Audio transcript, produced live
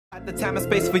At the time and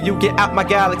space for you, get out my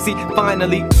galaxy.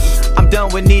 Finally, I'm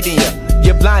done with needing you.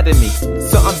 You're blinding me,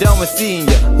 so I'm done with seeing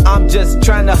you. I'm just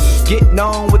trying to get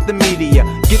known with the media.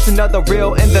 Get to know the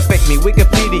real and the fake me.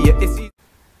 Wikipedia. It's easy.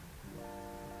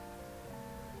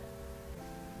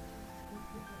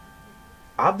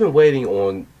 I've been waiting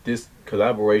on this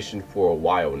collaboration for a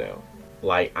while now.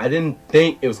 Like, I didn't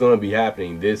think it was going to be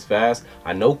happening this fast.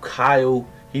 I know Kyle,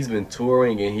 he's been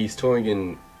touring and he's touring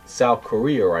in South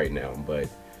Korea right now, but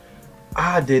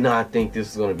I did not think this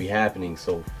was going to be happening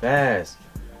so fast.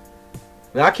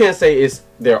 Now, I can't say it's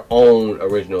their own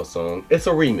original song. It's a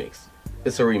remix.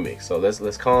 It's a remix. So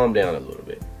let's calm down a little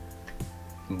bit.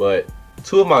 But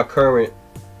two of my current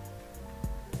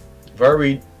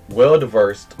very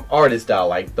well-diverse artists that I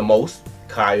like the most.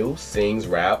 Kyle sings,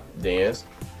 rap, dance.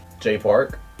 J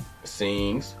Park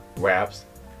sings, raps,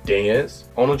 dance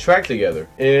on a track together.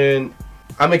 And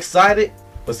I'm excited,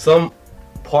 but some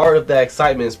part of that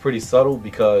excitement is pretty subtle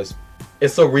because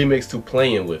it's a remix to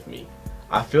Playing With Me.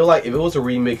 I feel like if it was a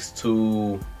remix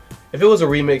to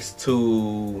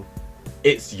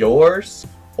It's Yours,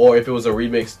 or if it was a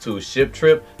remix to Ship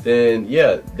Trip, then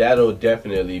yeah, that would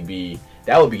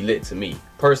be lit to me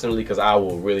personally, because I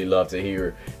would really love to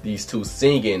hear these two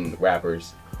singing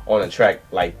rappers on a track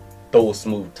like those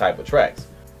smooth type of tracks.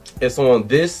 It's on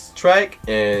this track,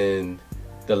 and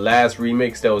the last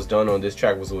remix that was done on this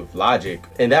track was with Logic,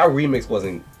 and that remix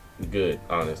wasn't good,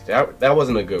 honestly. That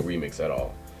wasn't a good remix at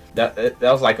all. That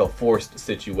was like a forced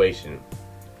situation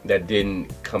that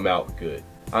didn't come out good.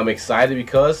 I'm excited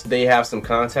because they have some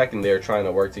contact and they're trying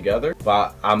to work together,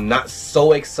 but I'm not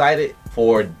so excited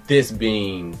for this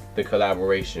being the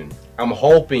collaboration. I'm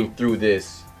hoping through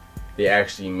this they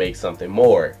actually make something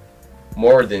more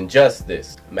than just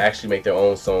this. Actually make their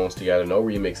own songs together, no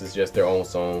remixes, just their own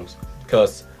songs.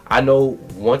 Because I know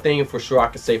one thing for sure I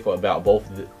can say about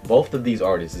both of these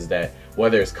artists is that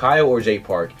whether it's Kyle or J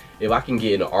Park, if I can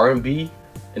get an R&B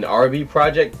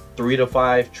project, 3 to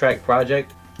 5 track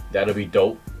project, that'll be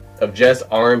dope. Of just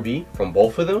R&B from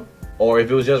both of them, or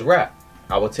if it was just rap,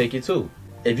 I would take it too.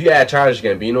 If you add Childish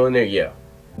Gambino in there, yeah.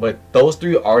 But those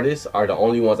 3 artists are the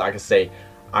only ones I could say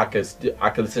I could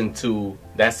listen to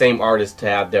that same artist to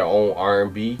have their own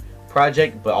R&B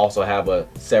project, but also have a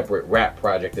separate rap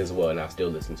project as well, and I still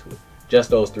listen to it. Just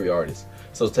those 3 artists.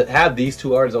 So to have these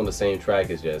 2 artists on the same track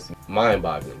is just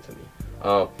mind-boggling to me.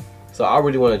 So I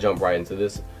really want to jump right into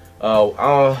this. I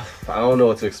don't know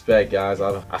what to expect, guys.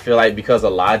 I feel like because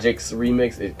of Logic's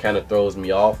remix, it kind of throws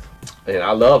me off. And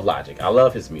I love Logic. I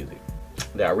love his music.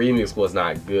 That remix was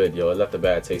not good, yo. It left a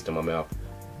bad taste in my mouth.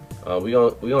 We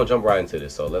gonna jump right into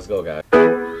this. So let's go, guys.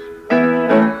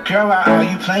 Girl, why are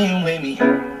you playing with me?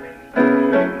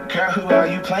 Girl, who are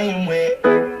you playing with?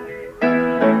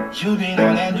 You been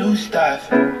on that new stuff.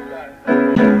 I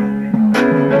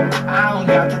don't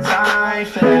got the time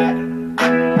for that.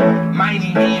 Might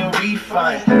need me a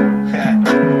refund.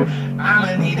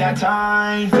 I'ma need that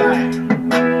time back.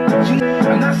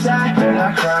 I'm not sad, I'm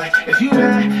not crying. If you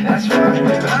mad, that's fine.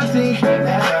 But I think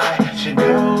that I should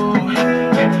go.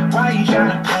 Why you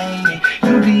tryna play me?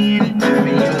 You being a different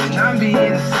you, and I'm being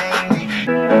the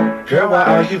same. Girl, why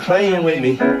are you playing with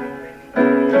me?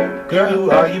 Girl,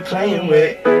 who are you playing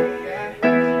with?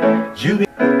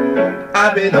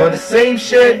 I've been on the same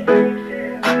shit. Girl,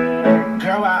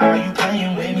 why are you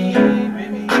playing with me?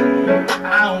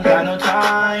 I don't got no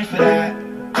time for that.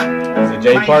 Is it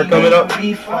J Park coming up?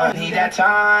 Need that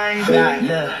time back.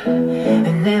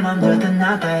 내 맘도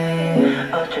떠나다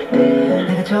해. 어쩔 때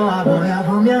내가 좋아 보여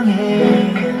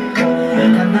분명해.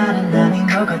 단 말은 아닌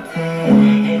것 같아.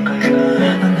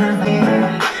 넌 항상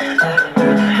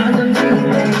한점 지긴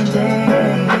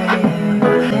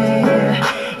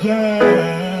yeah.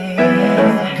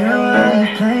 Girl, why you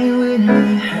playing with me?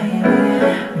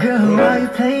 Girl, why you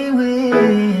playing with me?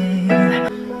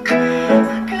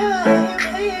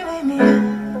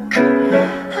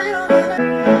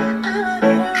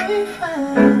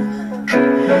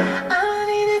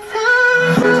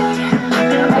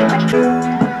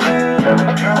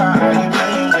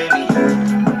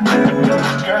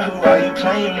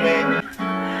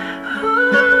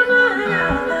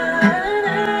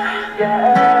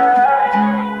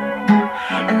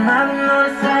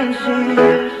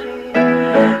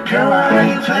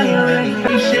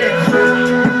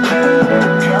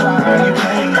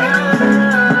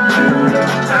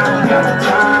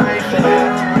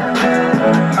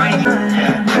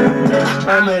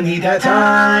 I'ma need that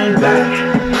time back.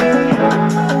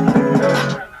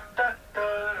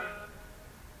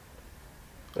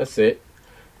 That's it.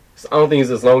 I don't think it's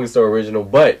as long as the original,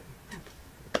 but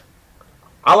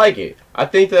I like it. I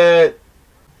think that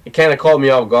it kind of caught me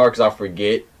off guard because I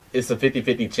forget it's a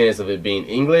 50-50 chance of it being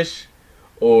English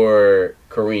or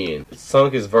Korean.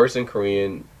 Sung his verse in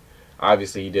Korean.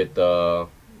 Obviously, he did the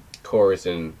chorus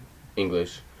in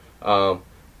English. But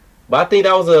I think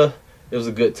it was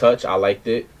a good touch. I liked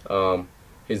it.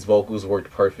 His vocals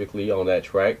worked perfectly on that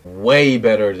track. Way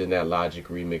better than that Logic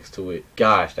remix to it.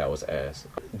 Gosh, that was ass.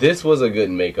 This was a good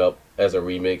makeup as a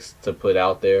remix to put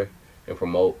out there and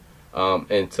promote,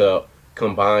 and to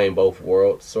combine both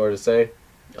worlds, sort of say.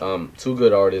 Two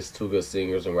good artists, two good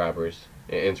singers and rappers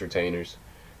and entertainers.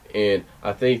 And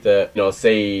I think that, you know,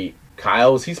 say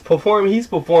Kyle's, he's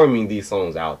performing these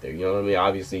songs out there. You know what I mean?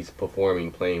 Obviously, he's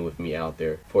performing Playing With Me out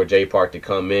there. For Jay Park to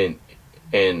come in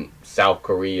South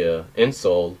Korea, in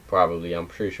Seoul, probably, I'm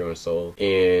pretty sure in Seoul,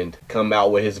 and come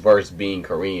out with his verse being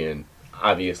Korean,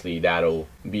 obviously that'll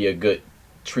be a good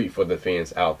treat for the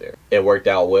fans out there. It worked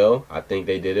out well. I think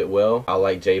they did it well. I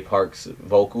like Jay Park's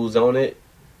vocals on it.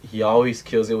 He always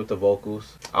kills it with the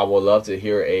vocals. I would love to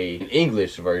hear an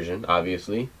English version,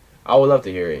 obviously. I would love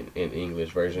to hear an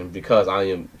English version because I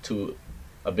am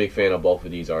a big fan of both of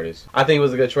these artists. I think it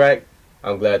was a good track.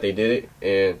 I'm glad they did it.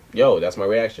 And yo, that's my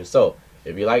reaction. So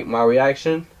if you like my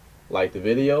reaction, like the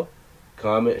video,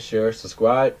 comment, share,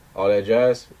 subscribe, all that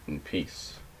jazz, and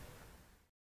peace.